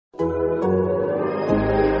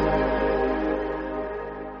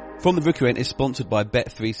From the Rookery End is sponsored by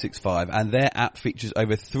Bet365, and their app features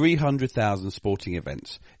over 300,000 sporting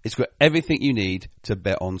events. It's got everything you need to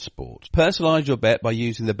bet on sport. Personalise your bet by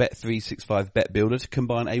using the Bet365 Bet Builder to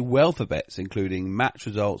combine a wealth of bets, including match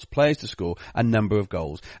results, players to score, and number of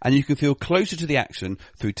goals. And you can feel closer to the action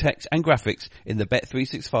through text and graphics in the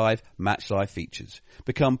Bet365 Match Live features.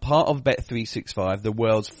 Become part of Bet365, the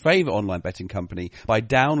world's favourite online betting company, by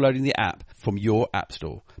downloading the app from your app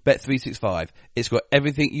store. Bet365, it's got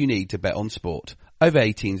everything you need to bet on sport. Over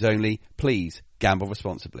 18s only. Please gamble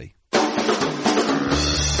responsibly.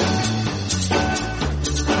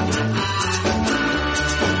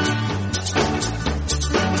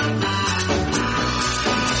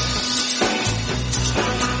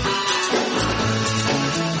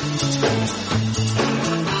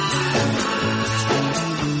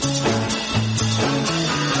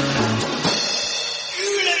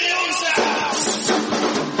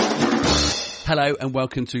 Hello and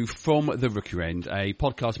welcome to From the Rookery End, a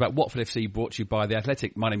podcast about Watford FC brought to you by The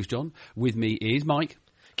Athletic. My name is John. With me is Mike.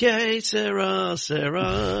 Okay, Sarah,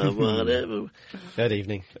 whatever. Good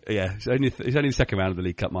evening. Yeah, it's only the second round of the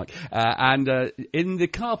League Cup, Mike. And in the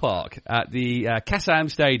car park at the Kassam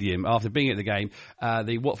Stadium, after being at the game,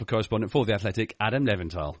 the Watford correspondent for The Athletic, Adam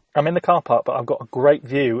Leventhal. I'm in the car park, but I've got a great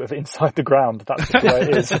view of inside the ground. That's the way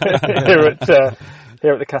it is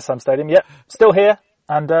here at the Kassam Stadium. Yep, still here.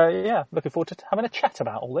 And, looking forward to having a chat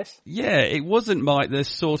about all this. Yeah, it wasn't, Mike, the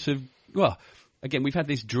sort of, well, again, we've had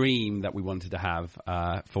this dream that we wanted to have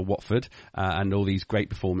for Watford and all these great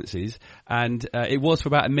performances. And it was for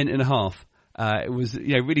about a minute and a half. It was,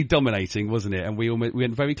 really dominating, wasn't it? And we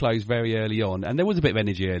went very close very early on. And there was a bit of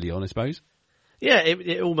energy early on, I suppose. Yeah,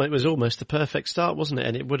 it was almost the perfect start, wasn't it?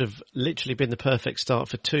 And it would have literally been the perfect start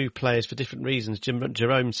for two players for different reasons.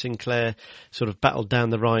 Jerome Sinclair sort of battled down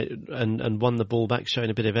the right and won the ball back, showing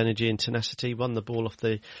a bit of energy and tenacity, won the ball off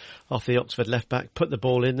the Oxford left back, put the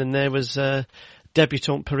ball in, and there was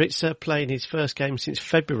debutant Peritza playing his first game since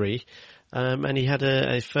February. And he had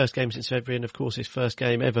his first game since February and, of course, his first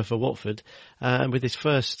game ever for Watford. And with his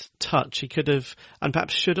first touch, he could have, and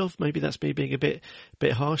perhaps should have, maybe that's me being a bit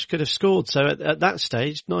harsh, could have scored. So at that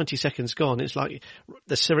stage, 90 seconds gone, it's like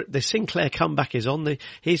the Sinclair comeback is on.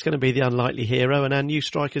 He's going to be the unlikely hero, and our new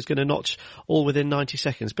striker's going to notch all within 90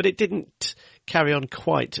 seconds. But it didn't carry on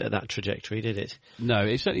quite at that trajectory, did it? No,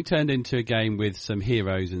 it certainly turned into a game with some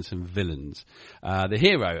heroes and some villains. The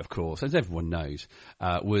hero, of course, as everyone knows,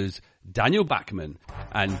 was Daniel Bachmann.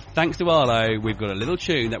 And thanks to Arlo, we've got a little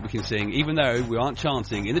tune that we can sing, even though we aren't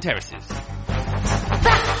chanting in the terraces.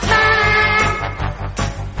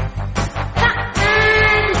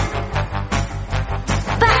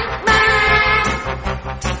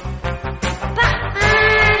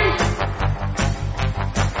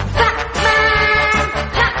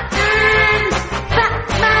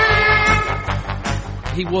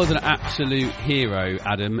 He was an absolute hero,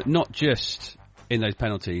 Adam, not just in those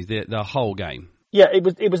penalties, the whole game. Yeah, it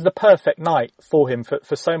was the perfect night for him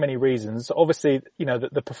for so many reasons. Obviously,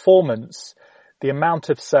 the performance, the amount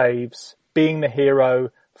of saves, being the hero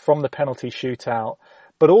from the penalty shootout,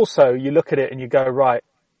 but also you look at it and you go, right,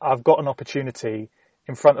 I've got an opportunity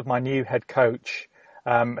in front of my new head coach,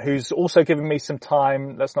 who's also given me some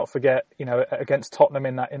time. Let's not forget, against Tottenham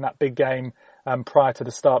in that big game prior to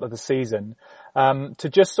the start of the season, to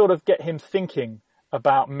just sort of get him thinking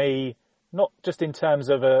about me, not just in terms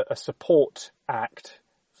of a support act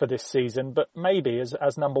for this season, but maybe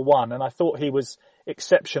as number one. And I thought he was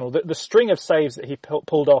exceptional. The string of saves that he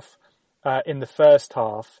pulled off in the first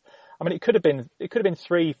half, I mean, it could have been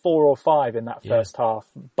 3, 4 or 5 in that first half,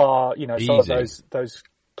 bar, some of those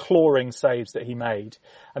clawing saves that he made.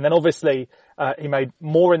 And then obviously he made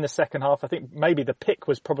more in the second half. I think maybe the pick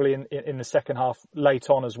was probably in the second half late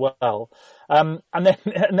on as well. And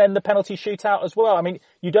then the penalty shootout as well. I mean,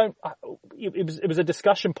 it was a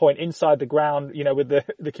discussion point inside the ground, with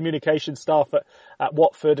the communication staff at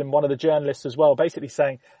Watford and one of the journalists as well, basically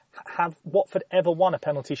saying, have Watford ever won a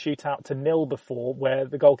penalty shootout to 0 before, where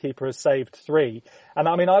the goalkeeper has saved 3? And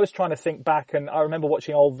I mean, I was trying to think back, and I remember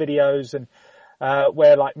watching old videos and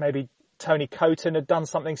where like maybe Tony Coton had done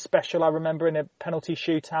something special, I remember, in a penalty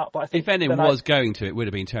shootout. But I think if anyone was going to, it would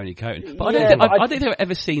have been Tony Coton. But I don't think I've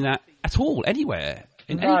ever seen that at all, anywhere,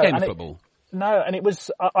 in any game of football. No, and it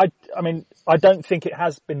was, I mean, I don't think it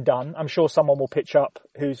has been done. I'm sure someone will pitch up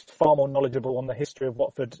who's far more knowledgeable on the history of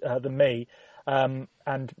Watford than me, and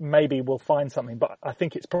maybe we'll find something, but I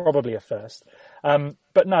think it's probably a first.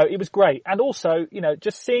 But no, it was great. And also,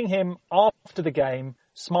 just seeing him after the game,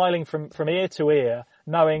 smiling from ear to ear,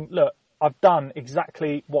 knowing, look, I've done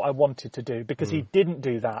exactly what I wanted to do, because he didn't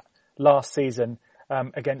do that last season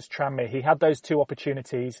against Tranmere. He had those 2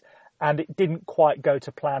 opportunities and it didn't quite go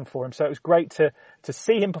to plan for him. So it was great to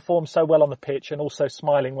see him perform so well on the pitch and also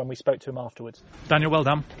smiling when we spoke to him afterwards. Daniel, well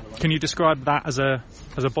done. Can you describe that as a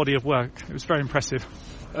body of work? It was very impressive.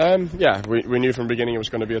 We knew from the beginning it was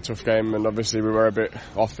going to be a tough game, and obviously we were a bit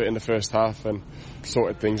off it in the first half and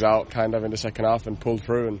sorted things out kind of in the second half and pulled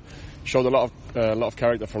through and showed a lot of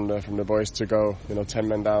character from the boys to go 10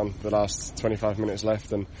 men down the last 25 minutes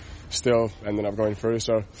left and still ended up going through.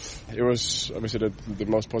 So it was obviously the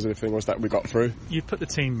most positive thing was that we got through. You put the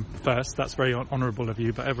team first. That's very honourable of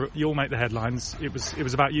you. But you all make the headlines. It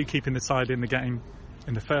was about you keeping the side in the game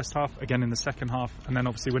in the first half, again in the second half, and then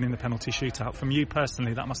obviously winning the penalty shootout. From you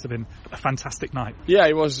personally, that must have been a fantastic night. Yeah,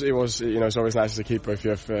 it was. It's always nice as a keeper if you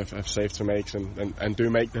have saves to make and do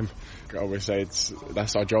make them. I always say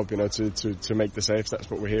that's our job, to make the saves. That's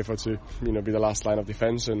what we're here for, to be the last line of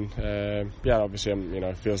defence. And obviously,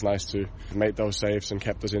 it feels nice to make those saves and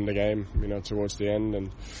kept us in the game, towards the end. And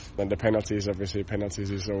then the penalties, obviously,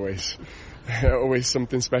 is always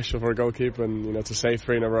something special for a goalkeeper, and to save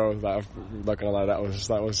 3 in a row. That, I'm not gonna lie, that was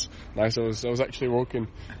nice. I was actually walking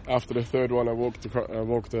after the third one. I walked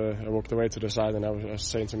away to the side, and I was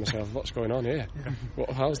saying to myself, "What's going on here?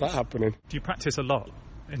 How's that happening?" Do you practice a lot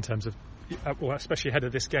in terms of, especially ahead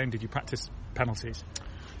of this game? Did you practice penalties?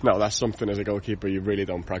 No, that's something as a goalkeeper you really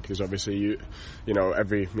don't practice. Obviously,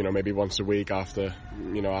 every maybe once a week after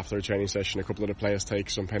a training session, a couple of the players take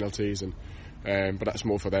some penalties, and but that's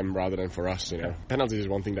more for them rather than for us. Penalties is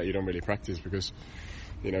one thing that you don't really practice because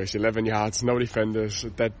it's 11 yards, no defenders,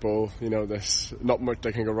 a dead ball. There's not much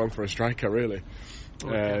that can go wrong for a striker, really.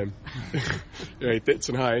 Okay. He hits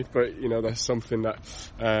and hide, but that's something that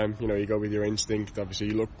you go with your instinct. Obviously,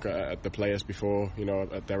 you look at the players before,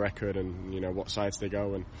 at their record and what sides they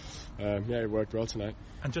go, and it worked well tonight.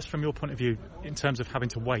 And just from your point of view, in terms of having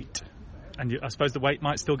to wait, and I suppose the wait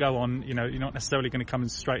might still go on. You're not necessarily going to come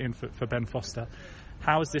straight in for Ben Foster.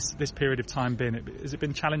 How has this period of time been? Has it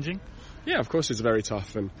been challenging? Yeah, of course it's very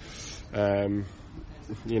tough, and I'm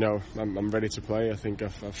ready to play. I think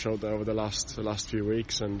I've showed that over the last few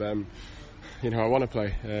weeks, and I want to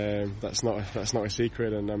play. That's not a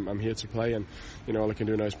secret, and I'm here to play. And all I can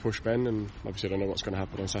do now is push Ben. And obviously, I don't know what's going to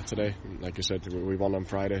happen on Saturday. Like I said, we won on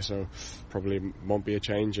Friday, so probably won't be a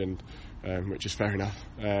change, and which is fair enough.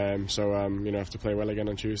 I have to play well again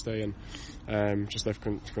on Tuesday, and just have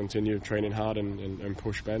to continue training hard and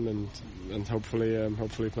push Ben, and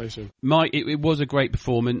hopefully play soon. Mike, it was a great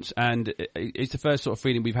performance, and it's the first sort of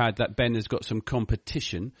feeling we've had that Ben has got some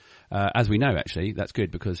competition. As we know, actually, that's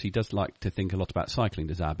good because he does like to think a lot about cycling,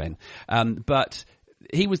 does our Ben. But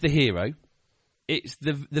he was the hero. It's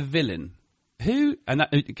the villain. Who, and that,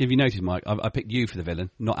 if you noticed, Mike, I picked you for the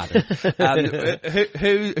villain, not Adam.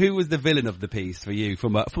 Who was the villain of the piece for you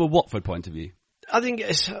from a Watford point of view? I think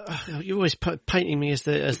you're always painting me as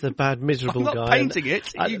the bad, miserable guy. I'm not painting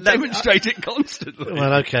it. You demonstrate it constantly.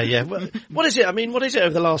 Well, okay, yeah. Well, what is it? I mean, what is it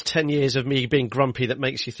over the last 10 years of me being grumpy that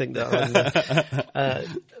makes you think that?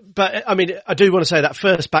 But I mean, I do want to say that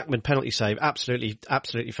first Bachmann penalty save, absolutely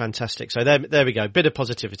fantastic. So there we go. Bit of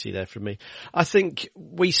positivity there from me. I think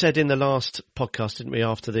we said in the last podcast, didn't we,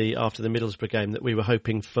 after the Middlesbrough game, that we were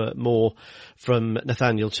hoping for more from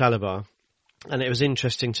Nathaniel Chalobah. And it was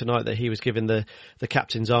interesting tonight that he was given the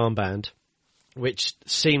captain's armband, which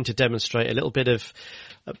seemed to demonstrate a little bit of,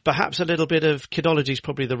 perhaps a little bit of kidology is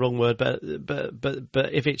probably the wrong word, but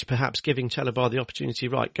if it's perhaps giving Chalobah the opportunity,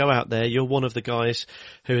 right, go out there. You're one of the guys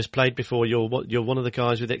who has played before. You're one of the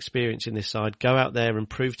guys with experience in this side. Go out there and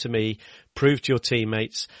prove to me, prove to your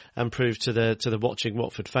teammates, and prove to the watching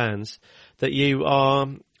Watford fans that you are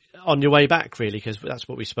on your way back, really, because that's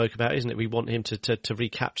what we spoke about, isn't it? We want him to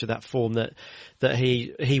recapture that form that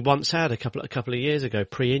he once had a couple of years ago,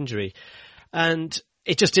 pre-injury, and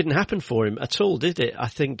it just didn't happen for him at all, did it? I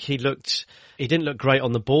think he didn't look great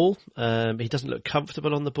on the ball. He doesn't look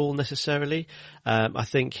comfortable on the ball necessarily. I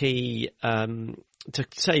think to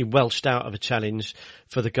say welched out of a challenge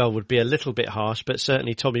for the goal would be a little bit harsh, but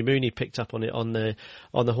certainly Tommy Mooney picked up on it on the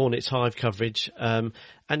Hornets Hive coverage, and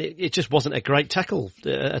it just wasn't a great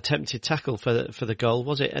attempted tackle for the goal,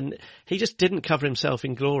 was it? And he just didn't cover himself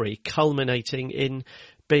in glory, culminating in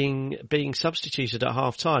being substituted at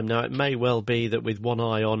half time. Now it may well be that with one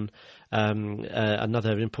eye on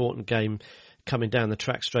another important game coming down the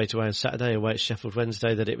track straight away on Saturday away at Sheffield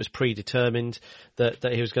Wednesday, that it was predetermined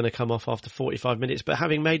that he was going to come off after 45 minutes. But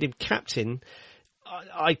having made him captain,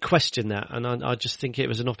 I question that, and I just think it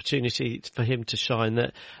was an opportunity for him to shine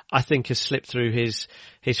that I think has slipped through his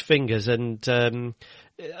fingers. And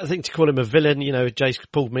I think to call him a villain, Jace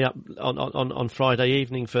pulled me up on Friday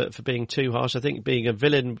evening for being too harsh. I think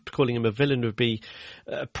calling him a villain would be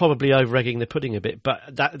probably over-egging the pudding a bit. But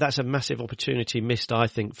that's a massive opportunity missed, I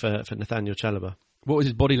think, for Nathaniel Chalobah. What was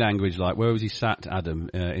his body language like? Where was he sat, Adam,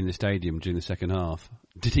 in the stadium during the second half?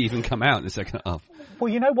 Did he even come out in the second half?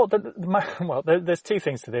 Well, you know what? There's two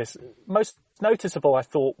things to this. Most noticeable, I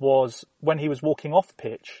thought, was when he was walking off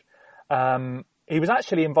pitch. He was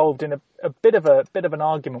actually involved in a bit of an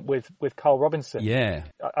argument with Carl Robinson. Yeah,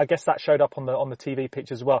 I guess that showed up on the TV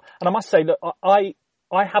picture as well. And I must say, look, I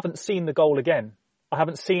haven't seen the goal again. I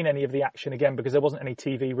haven't seen any of the action again because there wasn't any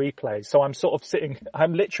TV replays. So I'm sort of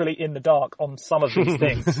I'm literally in the dark on some of these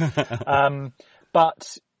things.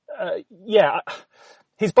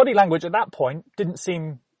 His body language at that point didn't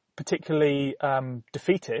seem particularly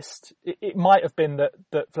defeatist. It might have been that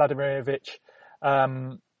Vladimir Ivic,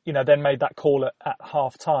 then made that call at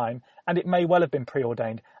half time, and it may well have been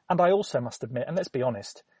preordained. And I also must admit, and let's be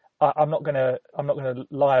honest, I'm not going to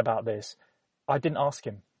lie about this. I didn't ask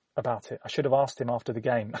him about it. I should have asked him after the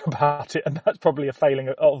game about it, and that's probably a failing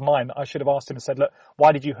of mine. I should have asked him and said, look,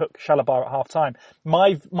 why did you hook Chalobah at half time?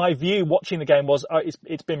 My view watching the game was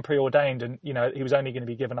it's been preordained, and he was only going to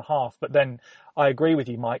be given a half. But then I agree with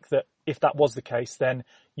you, Mike, that if that was the case, then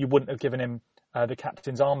you wouldn't have given him the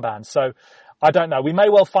captain's armband. So I don't know. We may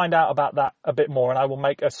well find out about that a bit more, and I will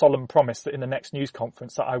make a solemn promise that in the next news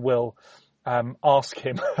conference that I will ask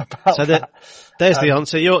him about that. There's the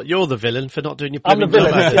answer. You're the villain for not doing your I'm the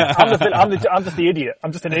villain. job. Yeah, I'm the villain. I'm just the idiot.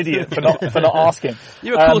 I'm just an idiot for not asking.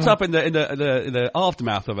 You were caught up in the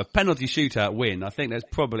aftermath of a penalty shootout win. I think there's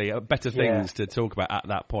probably better things to talk about at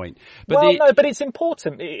that point. But but it's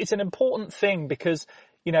important. It's an important thing because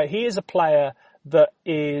he is a player that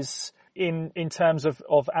is in terms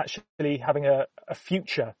of actually having a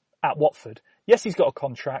future at Watford. Yes, he's got a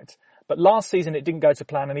contract. But last season it didn't go to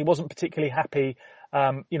plan, and he wasn't particularly happy,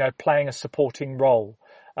 playing a supporting role.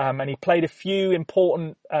 And he played a few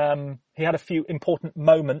important. He had a few important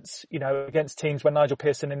moments, against teams when Nigel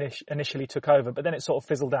Pearson initially took over. But then it sort of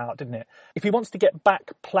fizzled out, didn't it? If he wants to get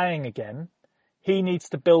back playing again, he needs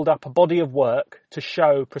to build up a body of work to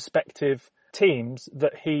show prospective teams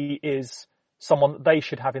that he is someone that they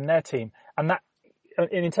should have in their team. And that,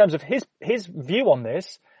 in terms of his view on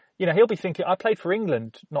this. He'll be thinking, I played for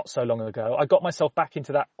England not so long ago. I got myself back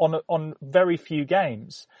into that on very few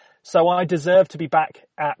games. So I deserve to be back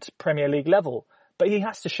at Premier League level. But he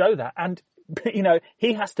has to show that. And,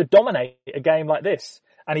 he has to dominate a game like this.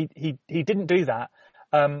 And he didn't do that.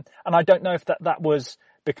 And I don't know if that was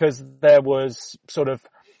because there was sort of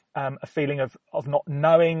a feeling of not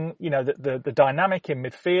knowing, the dynamic in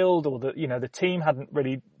midfield, or the team hadn't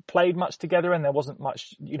really played much together and there wasn't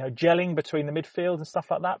much, gelling between the midfield and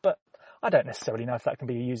stuff like that. But I don't necessarily know if that can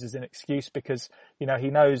be used as an excuse because, he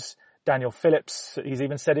knows Daniel Phillips. He's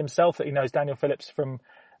even said himself that he knows Daniel Phillips from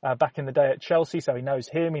back in the day at Chelsea. So he knows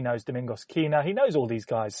him. He knows Domingos Quina. He knows all these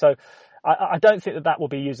guys. So I don't think that will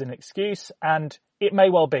be used as an excuse. And it may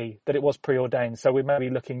well be that it was preordained. So we may be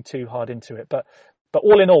looking too hard into it. But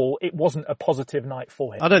all in all, it wasn't a positive night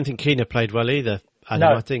for him. I don't think Quina played well either, Adam.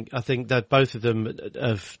 No. I think that both of them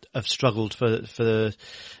have struggled for the.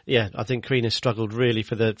 I think Quina struggled really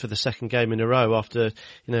for the second game in a row after,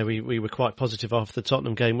 we were quite positive after the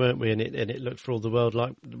Tottenham game, weren't we? And it looked for all the world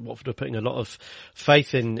like Watford were putting a lot of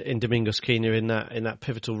faith in Domingos Quina in that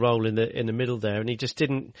pivotal role in the middle there, and he just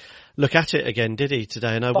didn't look at it again, did he,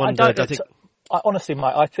 today? And I wondered. Honestly,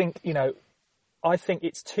 Mike, I think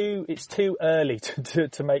it's too early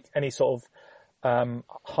to make any sort of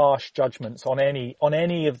harsh judgments on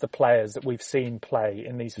any of the players that we've seen play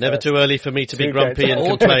in these. Never too early for me to be grumpy and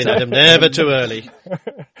complain, Adam. Never too early.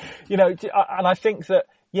 And I think that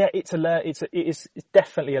it's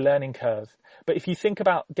definitely a learning curve. But if you think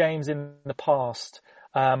about games in the past,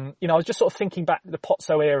 I was just sort of thinking back to the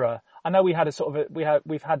Pozzo era. I know we had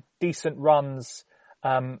we've had decent runs.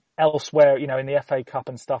 Elsewhere, in the FA Cup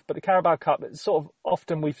and stuff, but the Carabao Cup, it's sort of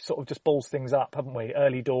often we've sort of just balls things up, haven't we?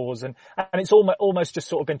 Early doors, and it's almost just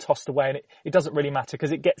sort of been tossed away, and it doesn't really matter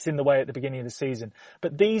because it gets in the way at the beginning of the season.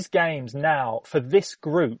 But these games now for this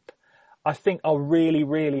group, I think, are really,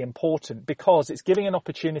 really important because it's giving an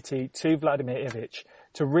opportunity to Vladimir Ivic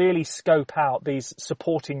to really scope out these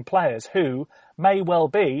supporting players who may well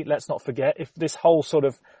be. Let's not forget, if this whole sort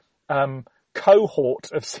of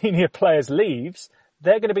cohort of senior players leaves,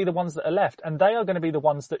 they're going to be the ones that are left, and they are going to be the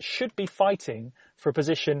ones that should be fighting for a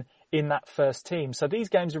position in that first team. So these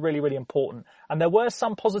games are really, really important. And there were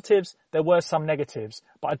some positives, there were some negatives,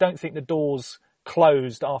 but I don't think the doors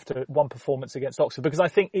closed after one performance against Oxford, because I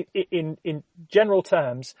think in general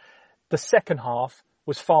terms, the second half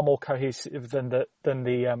was far more cohesive than the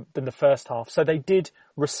first half. So they did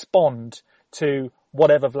respond to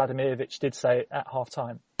whatever Vladimir Ivic did say at half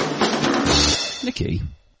time. Nikki?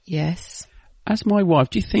 Yes? As my wife,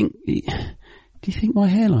 do you think my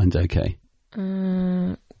hairline's okay?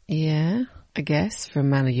 Yeah, I guess, for a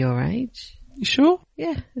man of your age. You sure?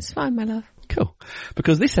 Yeah, it's fine, my love. Cool.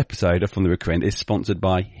 Because this episode of From the Rookery End is sponsored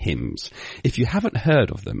by Hims. If you haven't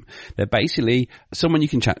heard of them, they're basically someone you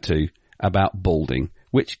can chat to about balding,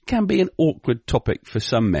 which can be an awkward topic for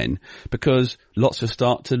some men because lots of us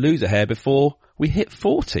start to lose a hair before we hit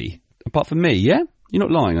 40. Apart from me, yeah? You're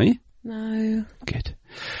not lying, are you? No. Good.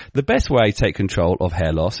 The best way to take control of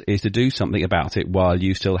hair loss is to do something about it while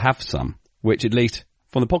you still have some, which at least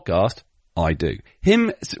from the podcast, I do.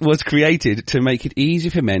 Hims was created to make it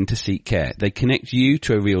easier for men to seek care. They connect you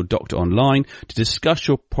to a real doctor online to discuss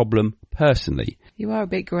your problem personally. You are a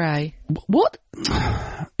bit grey. What?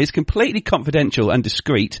 It's completely confidential and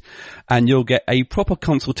discreet, and you'll get a proper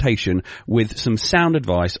consultation with some sound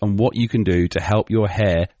advice on what you can do to help your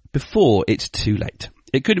hair before it's too late.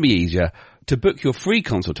 It couldn't be easier. To book your free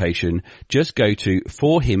consultation, just go to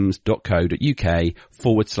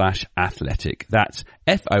forhims.co.uk/athletic. That's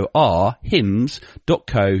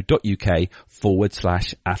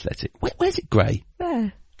forhims.co.uk/athletic. Where's it, Gray?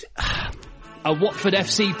 There. A Watford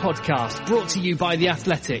FC podcast brought to you by The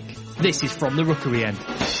Athletic. This is From the Rookery End.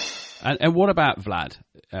 And what about Vlad?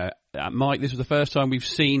 Mike, this was the first time we've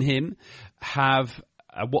seen him have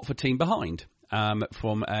a Watford team behind.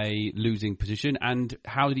 From a losing position, and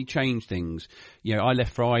how did he change things? You know, I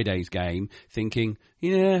left Friday's game thinking,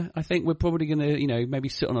 yeah, I think we're probably going to, maybe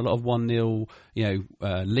sit on a lot of 1-0,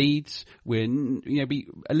 leads. We're, be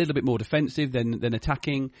a little bit more defensive than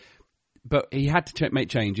attacking. But he had to make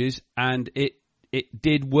changes, and it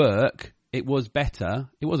did work. It was better.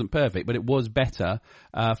 It wasn't perfect, but it was better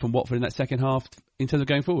from Watford in that second half in terms of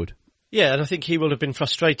going forward. Yeah, and I think he will have been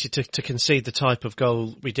frustrated to concede the type of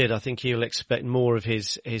goal we did. I think he'll expect more of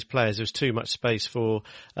his players. There was too much space for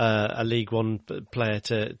a League One player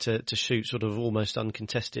to shoot sort of almost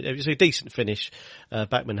uncontested. It was a decent finish.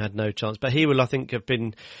 Bachmann had no chance, but he will, I think, have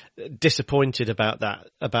been disappointed about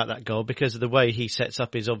that goal because of the way he sets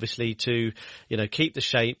up is obviously to, keep the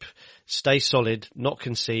shape, stay solid, not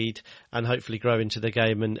concede, and hopefully grow into the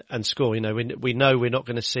game and score. We know we're not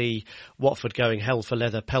going to see Watford going hell for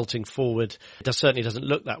leather, pelting forward. It certainly doesn't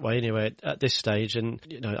look that way anyway at this stage, and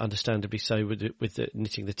understandably so with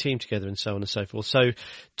knitting the team together and so on and so forth. So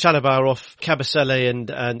Chalobah off, Kabasele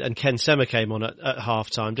and Ken Sema came on at half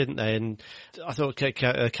time, didn't they? And I thought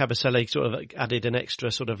Kabasele sort of added an extra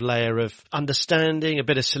sort of layer of understanding, a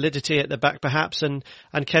bit of solidity at the back perhaps, and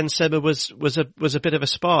Ken Sema was a bit of a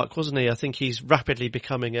spark, wasn't he? I think he's rapidly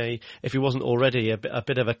becoming if he wasn't already, a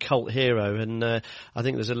bit of a cult hero, and I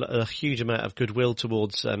think there's a huge amount of goodwill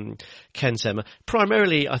towards Ken Sema.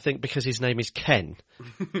 Primarily, I think, because his name is Ken.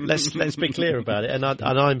 Let's be clear about it, and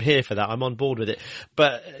I'm here for that. I'm on board with it.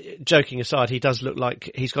 But joking aside, he does look like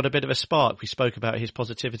he's got a bit of a spark. We spoke about his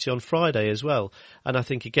positivity on Friday as well, and I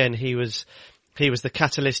think again he was the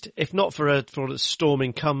catalyst, if not for a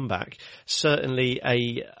storming comeback, certainly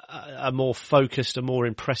a more focused, a more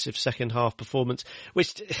impressive second half performance,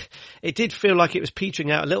 which it did feel like it was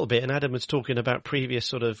petering out a little bit. And Adam was talking about previous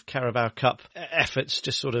sort of Carabao Cup efforts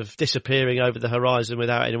just sort of disappearing over the horizon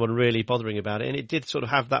without anyone really bothering about it. And it did sort of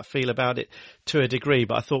have that feel about it to a degree,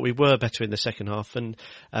 but I thought we were better in the second half. And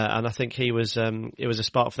I think it was a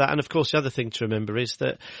spark for that. And of course, the other thing to remember is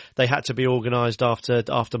that they had to be organised after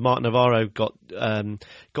Mark Navarro got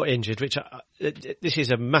injured, which this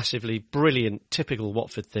is a massively brilliant, typical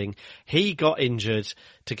Watford thing. He got injured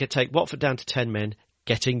to take Watford down to 10 men,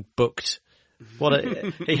 getting booked.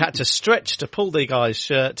 He had to stretch to pull the guy's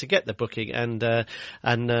shirt to get the booking, and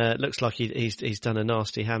looks like he's done a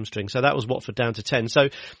nasty hamstring. So that was Watford down to 10. So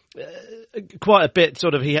quite a bit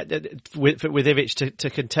sort of he had with Ivic to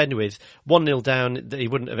contend with. 1-0 down that he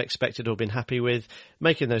wouldn't have expected or been happy with,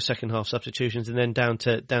 making those second half substitutions, and then down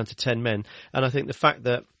to 10 men. And I think the fact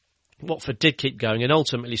that Watford did keep going and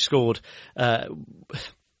ultimately scored.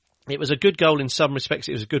 It was a good goal in some respects.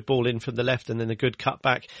 It was a good ball in from the left, and then a good cut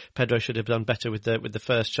back. Pedro should have done better with the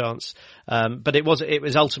first chance, but it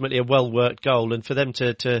was ultimately a well worked goal, and for them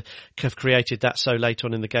to have created that so late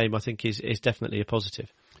on in the game, I think is definitely a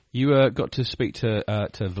positive. You got to speak to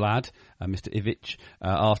Vlad, Mr. Ivic,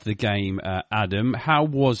 after the game. Adam, how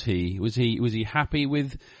was he? Was he happy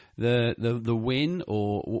with the win,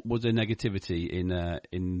 or was there negativity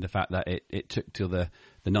in the fact that it took till the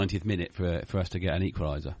 90th minute for us to get an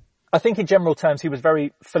equaliser? I think in general terms he was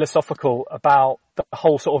very philosophical about the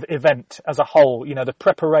whole sort of event as a whole. The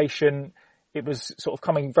preparation it was sort of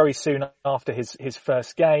coming very soon after his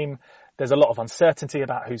first game. There's a lot of uncertainty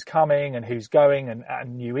about who's coming and who's going,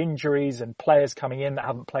 and new injuries and players coming in that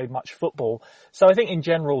haven't played much football. So I think in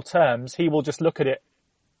general terms, he will just look at it,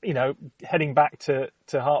 heading back to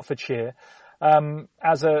Hertfordshire,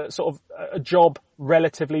 as a sort of a job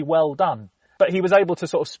relatively well done. But he was able to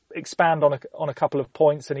sort of expand on a couple of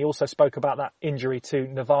points, and he also spoke about that injury to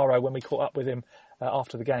Navarro when we caught up with him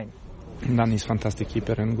after the game. Dan is fantastic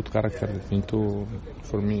keeper and good character.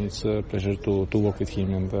 For me, it's a pleasure to work with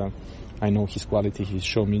him, and I know his quality. He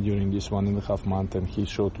showed me during this 1.5 months, and he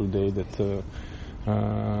showed today that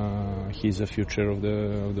he's the future of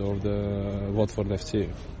the Watford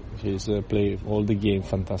FC. He's played all the game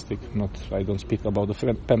fantastic. I don't speak about the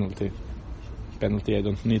penalty. I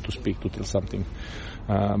don't need to speak to tell something.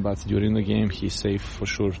 But during the game, he saved for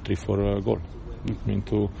sure 3-4 goals.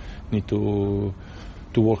 Need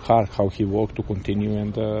to work hard. How he worked to continue,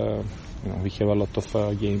 and we have a lot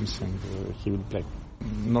of games, and he will play.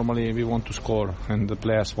 Normally, we want to score, and the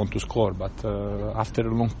players want to score. But after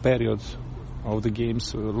a long period of the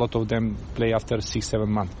games, a lot of them play after 6-7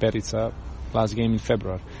 months. Perica, last game in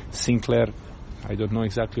February. Sinclair, I don't know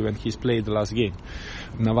exactly when he's played the last game.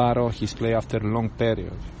 Navarro, he's played after a long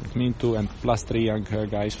period. And plus 3 young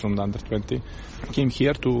guys from the under-20 came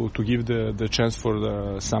here to give the chance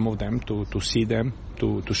for some of them to see them,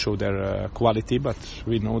 to show their quality. But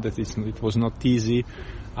we know that it was not easy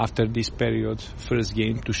after this period, first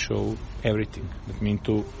game, to show everything. We have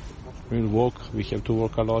to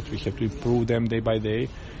work a lot. We have to improve them day by day,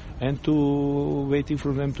 and to waiting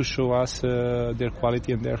for them to show us their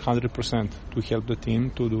quality and their 100% to help the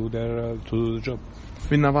team to do the job.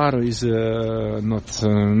 With Navarro is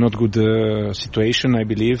not good situation. I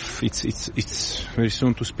believe it's very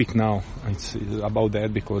soon to speak now. It's about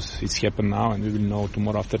that because it's happened now, and we will know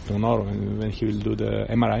tomorrow after tomorrow when he will do the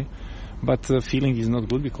MRI. But the feeling is not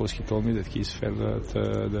good because he told me that he's felt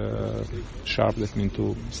the sharp. That means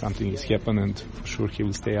something has happened, and for sure he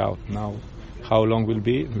will stay out now. How long will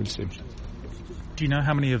be, we'll see. Do you know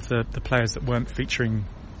how many of the players that weren't featuring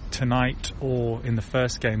tonight or in the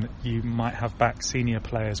first game that you might have back, senior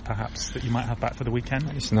players perhaps, that you might have back for the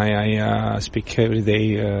weekend? Listen, I speak every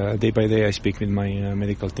day, day by day. I speak with my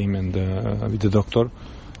medical team and with the doctor.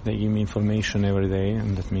 They give me information every day,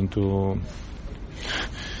 and that means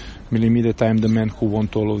believe me that I'm the man who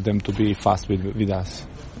want all of them to be fast with us.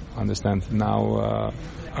 Understand? Now,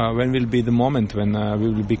 when will be the moment when we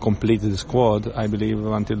will be completed the squad? I believe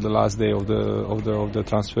until the last day of the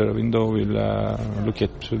transfer window, we'll look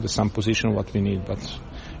at some position what we need. But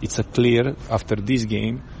it's a clear after this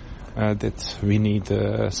game that we need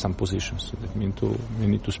some positions. That means we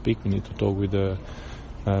need to speak. We need to talk with the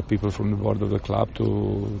people from the board of the club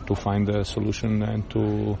to find a solution and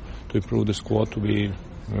to improve the squad to be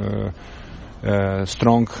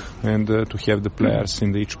strong and to have the players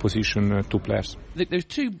in each position, 2 players. There's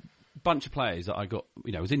 2 bunch of players that I got,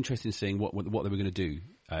 it was interesting seeing what they were going to do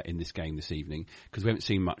in this game this evening, because we haven't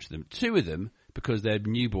seen much of them. 2 of them because they're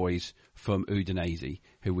new boys from Udinese,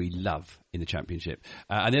 who we love in the Championship.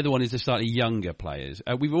 And the other one is the slightly younger players.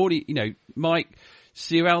 We've already, Mike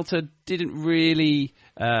Sierralta didn't really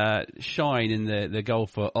shine in the goal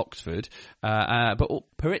for Oxford, but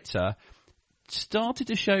Perica started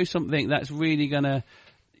to show something that's really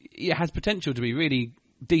has potential to be really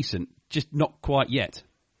decent, just not quite yet.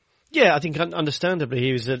 Yeah, I think understandably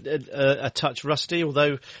he was a touch rusty,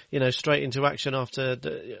 although straight into action after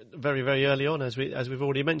very, very early on, as we've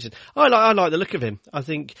already mentioned. I like the look of him. I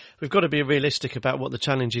think we've got to be realistic about what the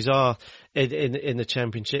challenges are in the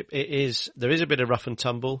Championship. There is a bit of rough and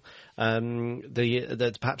tumble.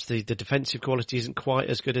 Perhaps the defensive quality isn't quite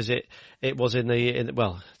as good as it was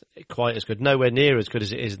quite as good, nowhere near as good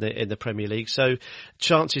as it is in the Premier League. So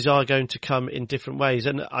chances are going to come in different ways,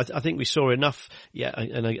 and I think we saw enough. Yeah,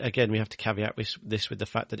 and again we have to caveat this with the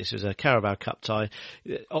fact that this is a Carabao Cup tie.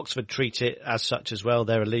 Oxford treat it as such as well.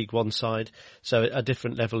 They're a League One side, so a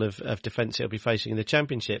different level of defence they'll be facing in the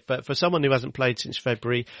Championship. But for someone who hasn't played since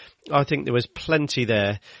February, I think there was plenty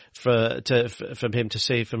there from him to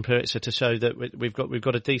see, from Perica to show that we've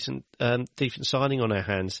got a decent signing on our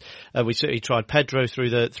hands. He tried Pedro through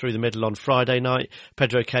the middle on Friday night.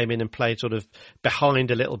 Pedro came in and played sort of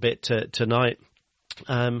behind a little bit tonight.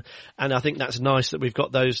 And I think that's nice that we've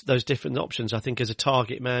got those different options. I think as a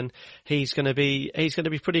target man, he's going to be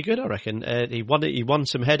pretty good. I reckon he won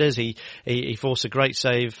some headers. He forced a great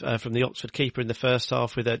save from the Oxford keeper in the first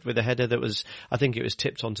half with a header that was, I think it was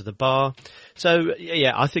tipped onto the bar. So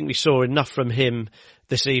yeah, I think we saw enough from him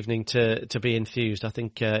this evening to be enthused. I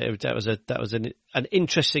think that was an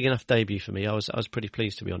interesting enough debut for me. I was pretty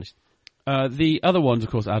pleased, to be honest. The other ones, of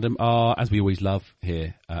course, Adam, are, as we always love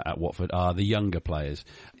here at Watford, are the younger players.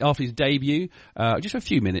 After his debut, just for a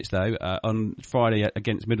few minutes though, on Friday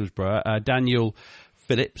against Middlesbrough, Daniel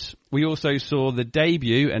Phillips. We also saw the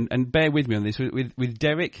debut, and bear with me on this, with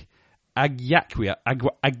Derek Agakwa.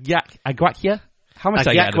 How am I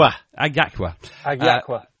saying that?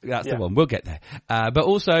 Agakwa. That's the one. We'll get there. But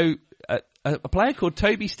also a player called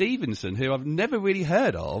Toby Stevenson, who I've never really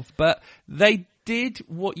heard of, but they did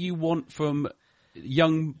what you want from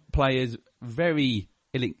young players, very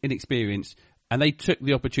inexperienced, and they took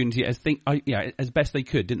the opportunity as best they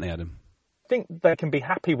could, didn't they, Adam? I think they can be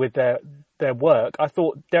happy with their work. I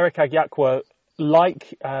thought Derek Agakwa,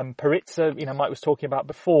 like Peritza, Mike was talking about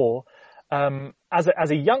before, as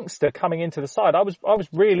a youngster coming into the side, I was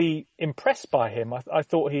really impressed by him. I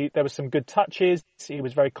thought there was some good touches. He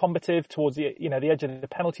was very combative towards the edge of the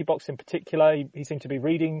penalty box in particular. He seemed to be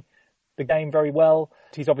reading the game very well.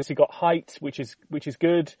 He's obviously got height, which is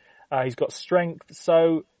good. He's got strength.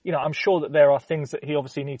 So, I'm sure that there are things that he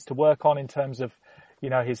obviously needs to work on in terms of,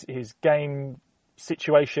 his game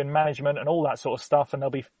situation management and all that sort of stuff. And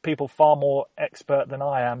there'll be people far more expert than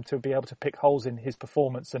I am to be able to pick holes in his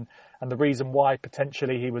performance and the reason why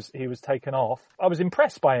potentially he was taken off. I was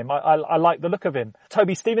impressed by him. I like the look of him.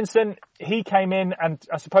 Toby Stevenson, he came in, and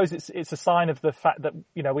I suppose it's a sign of the fact that,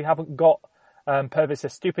 we haven't got Pervis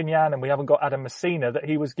Estupiñán and we haven't got Adam Messina, that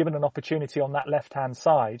he was given an opportunity on that left-hand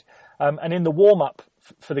side. And in the warm-up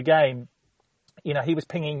for the game, he was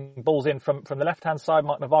pinging balls in from the left-hand side,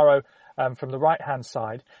 Mike Navarro from the right-hand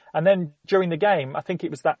side. And then during the game, I think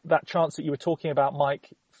it was that chance that you were talking about, Mike,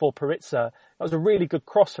 for Peritza. That was a really good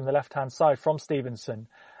cross from the left-hand side from Stevenson.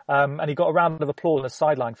 And he got a round of applause on the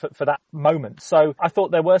sideline for that moment. So I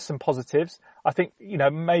thought there were some positives. I think,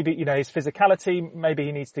 maybe, his physicality, maybe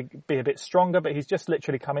he needs to be a bit stronger, but he's just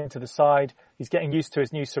literally come into the side. He's getting used to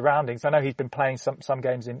his new surroundings. I know he's been playing some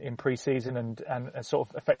games in pre-season and sort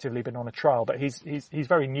of effectively been on a trial, but he's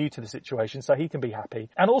very new to the situation, so he can be happy.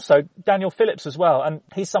 And also Daniel Phillips as well. And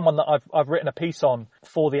he's someone that I've written a piece on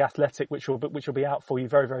for The Athletic, which will be out for you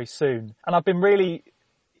very, very soon. And I've been really,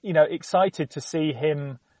 excited to see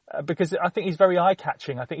him, because I think he's very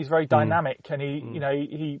eye-catching. I think he's very dynamic, and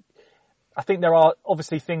I think there are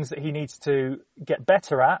obviously things that he needs to get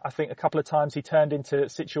better at. I think a couple of times he turned into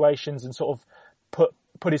situations and sort of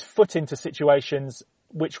put his foot into situations,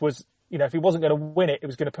 which was, if he wasn't going to win it, it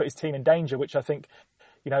was going to put his team in danger, which I think,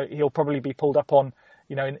 he'll probably be pulled up on,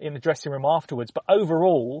 in the dressing room afterwards. But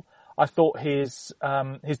overall, I thought his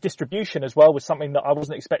distribution as well was something that I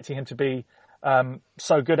wasn't expecting him to be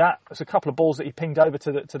so good at. There's a couple of balls that he pinged over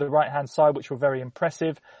to the right-hand side, which were very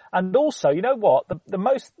impressive. And also, the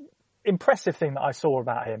most impressive thing that I saw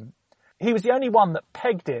about him, he was the only one that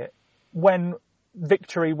pegged it when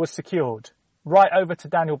victory was secured, right over to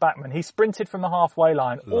Daniel Bachmann. He sprinted from the halfway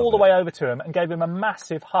line all the way over to him and gave him a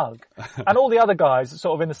massive hug. And all the other guys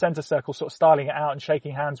sort of in the centre circle, sort of styling it out and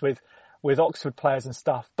shaking hands with Oxford players and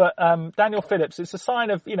stuff. But Daniel Phillips, it's a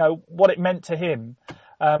sign of, what it meant to him,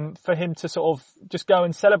 for him to sort of just go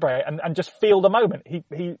and celebrate and just feel the moment.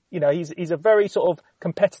 He's a very sort of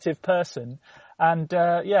competitive person. And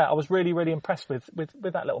I was really, really impressed with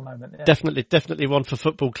that little moment. Yeah. Definitely one for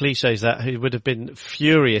football cliches, that who would have been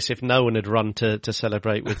furious if no one had run to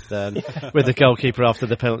celebrate with with the goalkeeper after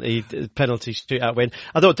the penalty shootout win.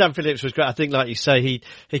 I thought Dan Phillips was great. I think, like you say,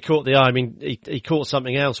 he caught the eye. I mean, he caught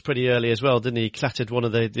something else pretty early as well, didn't he? He clattered one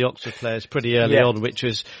of the Oxford players pretty early on, which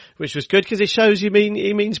was good, because it shows he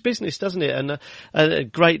means business, doesn't it?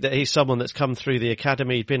 And great that he's someone that's come through the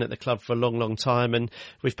academy, he'd been at the club for a long, long time, and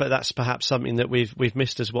that's perhaps something that we've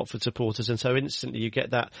missed as Watford supporters, and so instantly you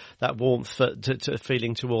get that warmth to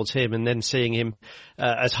feeling towards him, and then seeing him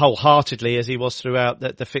as wholeheartedly as he was throughout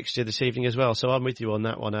the fixture this evening as well. So I'm with you on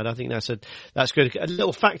that one, and I think that's good. A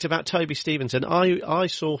little fact about Toby Stevenson: I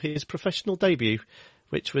saw his professional debut,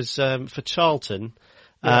 which was for Charlton.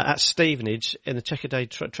 At Stevenage in the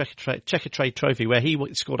Checkatrade Trophy, where he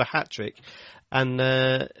scored a hat-trick, and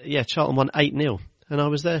Charlton won 8-0. And I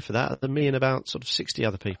was there for that, me and about sort of 60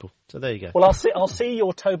 other people. So there you go. Well, I'll see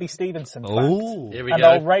your Toby Stevenson fact, here we go.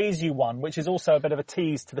 I'll raise you one, which is also a bit of a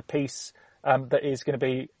tease to the piece that is going to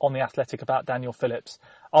be on The Athletic about Daniel Phillips.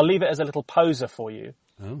 I'll leave it as a little poser for you.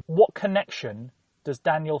 Oh. What connection does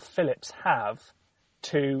Daniel Phillips have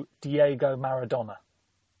to Diego Maradona?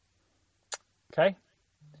 Okay.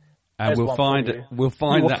 And we'll find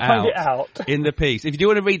that out in the piece. If you do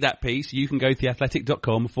want to read that piece, you can go to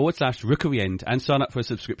theathletic.com/Rookery End and sign up for a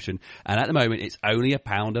subscription. And at the moment, it's only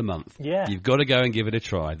 £1 a month. Yeah. You've got to go and give it a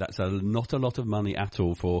try. That's not a lot of money at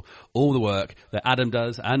all for all the work that Adam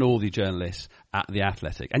does and all the journalists at The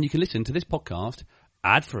Athletic. And you can listen to this podcast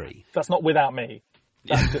Ad-free. That's not without me.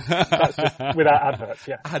 That's just without adverts,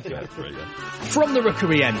 yeah. Ad-free. From the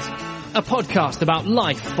Rookery End, a podcast about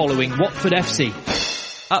life following Watford FC.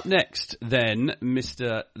 Up next, then,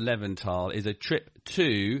 Mr. Leventhal, is a trip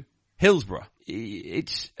to Hillsborough.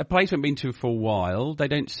 It's a place we've been to for a while. They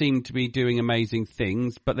don't seem to be doing amazing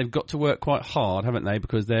things, but they've got to work quite hard, haven't they?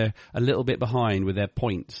 Because they're a little bit behind with their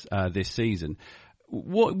points this season.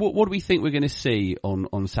 What do we think we're going to see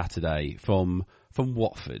on Saturday from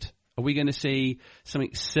Watford? Are we going to see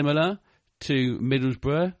something similar to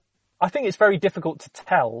Middlesbrough? I think it's very difficult to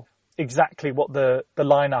tell exactly what the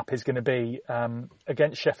lineup is going to be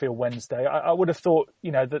against Sheffield Wednesday. I would have thought,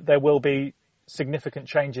 that there will be significant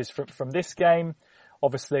changes from this game.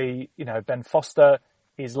 Obviously, Ben Foster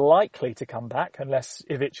is likely to come back unless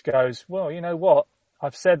Ivic goes, well, you know what?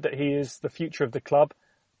 I've said that he is the future of the club.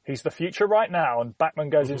 He's the future right now, and Bachmann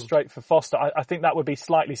goes in straight for Foster. I think that would be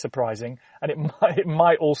slightly surprising, and it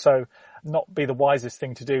might also not be the wisest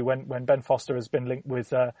thing to do when Ben Foster has been linked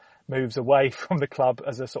with moves away from the club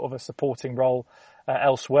as a sort of a supporting role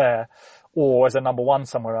elsewhere, or as a number one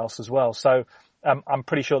somewhere else as well. So I'm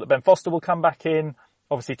pretty sure that Ben Foster will come back in.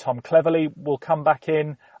 Obviously, Tom Cleverley will come back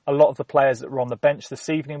in. A lot of the players that were on the bench this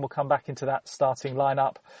evening will come back into that starting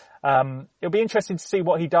lineup. It'll be interesting to see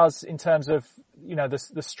what he does in terms of,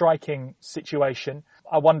 the striking situation.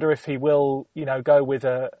 I wonder if he will, go with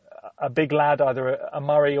a big lad, either a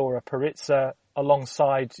Murray or a Perizza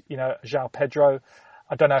alongside, João Pedro.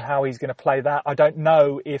 I don't know how he's going to play that. I don't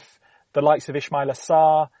know if the likes of Ismail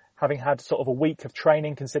Assar, having had sort of a week of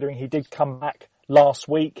training, considering he did come back last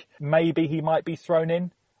week, maybe he might be thrown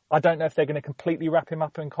in. I don't know if they're going to completely wrap him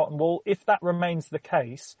up in cotton wool. If that remains the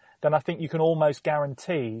case, then I think you can almost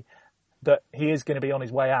guarantee that he is going to be on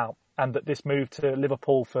his way out, and that this move to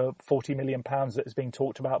Liverpool for £40 million that is being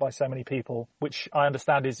talked about by so many people, which I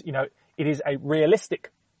understand is, it is a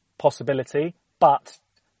realistic possibility, but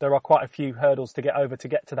there are quite a few hurdles to get over to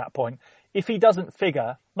get to that point. If he doesn't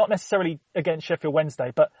figure, not necessarily against Sheffield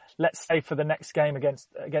Wednesday, but let's say for the next game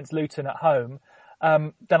against Luton at home,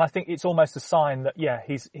 then I think it's almost a sign that,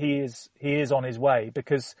 he is on his way,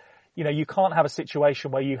 because, you can't have a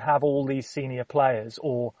situation where you have all these senior players,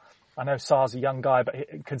 or I know Sarr's a young guy, but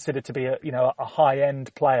considered to be a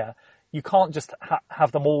high-end player. You can't just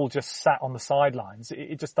have them all just sat on the sidelines.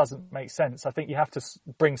 It just doesn't make sense. I think you have to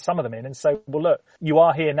bring some of them in and say, well, look, you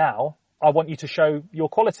are here now. I want you to show your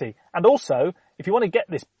quality. And also, if you want to get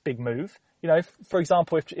this big move, for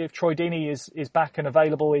example, if Troy Deeney is back and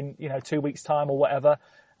available in, 2 weeks' time or whatever,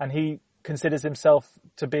 and he considers himself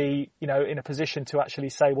to be, in a position to actually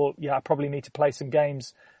say, well, I probably need to play some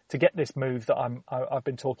games to get this move that I've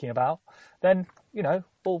been talking about, then,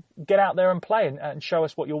 we'll get out there and play and show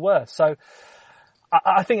us what you're worth. So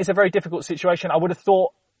I think it's a very difficult situation. I would have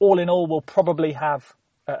thought, all in all, we'll probably have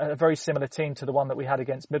a very similar team to the one that we had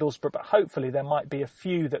against Middlesbrough, but hopefully there might be a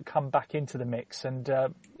few that come back into the mix, and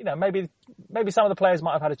maybe some of the players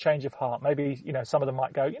might have had a change of heart. Maybe some of them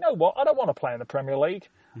might go, you know what, I don't want to play in the Premier League.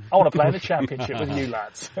 I want to play in the Championship with you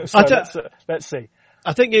lads. So let's see.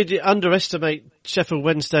 I think you underestimate Sheffield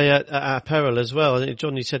Wednesday at our peril as well. I think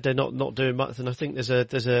John, you said they're not doing much, and I think there's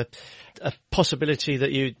a possibility that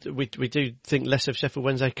we do think less of Sheffield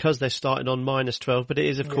Wednesday because they're starting on -12, but it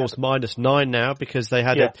is of course -9 now, because they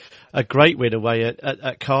had a great win away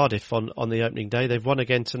at Cardiff on the opening day. They've won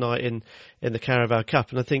again tonight in the Carabao Cup,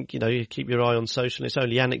 and I think you keep your eye on social. It's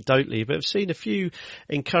only anecdotally, but I've seen a few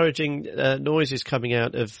encouraging noises coming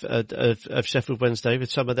out of Sheffield Wednesday with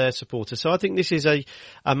some of their supporters. So I think this is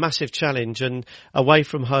a massive challenge, and away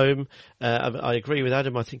from home, I agree with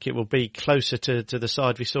Adam. I think it will be closer to the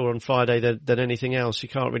side we saw on Friday than anything else. You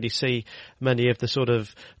can't really see many of the sort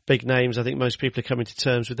of big names. I think most people are coming to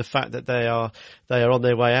terms with the fact that they are on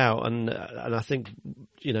their way out, and I think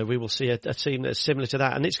we will see a team that's similar to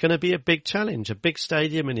that, and it's going to be a big challenge, a big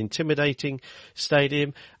stadium, an intimidating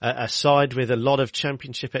stadium, a side with a lot of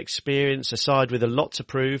Championship experience, a side with a lot to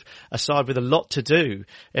prove, a side with a lot to do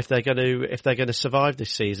if they're going to survive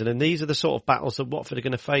this season. And these are the sort of battles that Watford are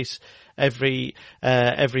going to face every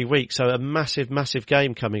week. So a massive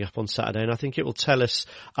game coming up on Saturday, and I think it will tell us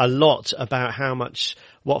a lot about how much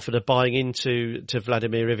Watford are buying into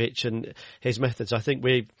Vladimir Ivic and his methods. I think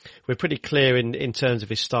we're pretty clear in terms of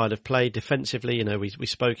his style of play defensively. We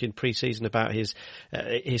spoke in pre-season about his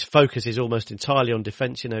focus is almost entirely on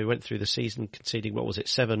defence. He went through the season conceding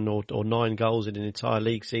 7 or 9 goals in an entire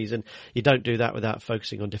league season. You don't do that without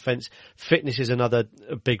focusing on defence. Fitness is another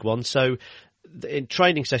big one. So in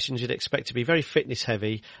training sessions you'd expect to be very fitness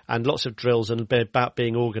heavy and lots of drills and be about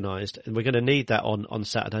being organised, and we're going to need that on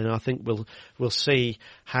Saturday. And I think we'll see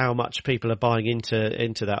how much people are buying into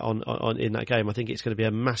that on in that game. I think it's going to be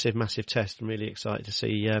a massive test. I'm really excited to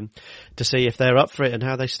see if they're up for it and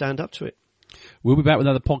how they stand up to it. We'll be back with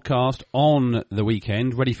another podcast on the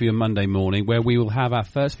weekend, ready for your Monday morning, where we will have our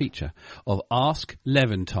first feature of Ask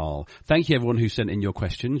Leventhal. Thank you everyone who sent in your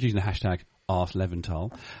questions using the hashtag Ask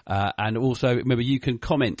Leventhal. And also, remember, you can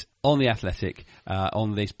comment on The Athletic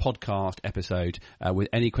on this podcast episode with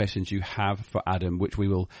any questions you have for Adam, which we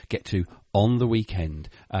will get to on the weekend.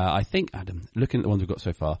 I think, Adam, looking at the ones we've got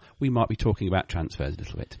so far, we might be talking about transfers a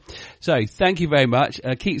little bit. So, thank you very much.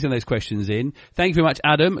 Keep sending those questions in. Thank you very much,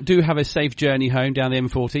 Adam. Do have a safe journey home down the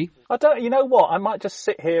M40. You know what? I might just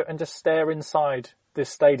sit here and just stare inside this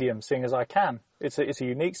stadium, seeing as I can. It's a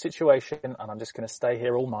unique situation, and I'm just going to stay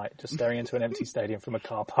here all night, just staring into an empty stadium from a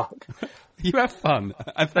car park. You have fun.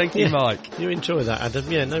 And thank you, Mike. You enjoy that,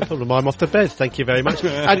 Adam. Yeah, no problem. I'm off to bed. Thank you very much.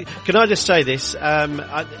 And can I just say this?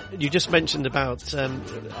 You just mentioned about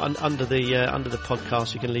under the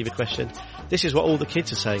podcast, you can leave a question. This is what all the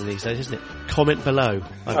kids are saying these days, isn't it? Comment below,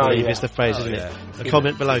 I believe is the phrase, isn't it? A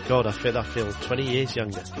comment below. God, I feel 20 years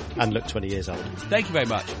younger and look 20 years older. Thank you very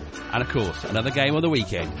much. And of course, another game on the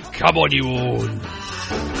weekend. Come on, you all.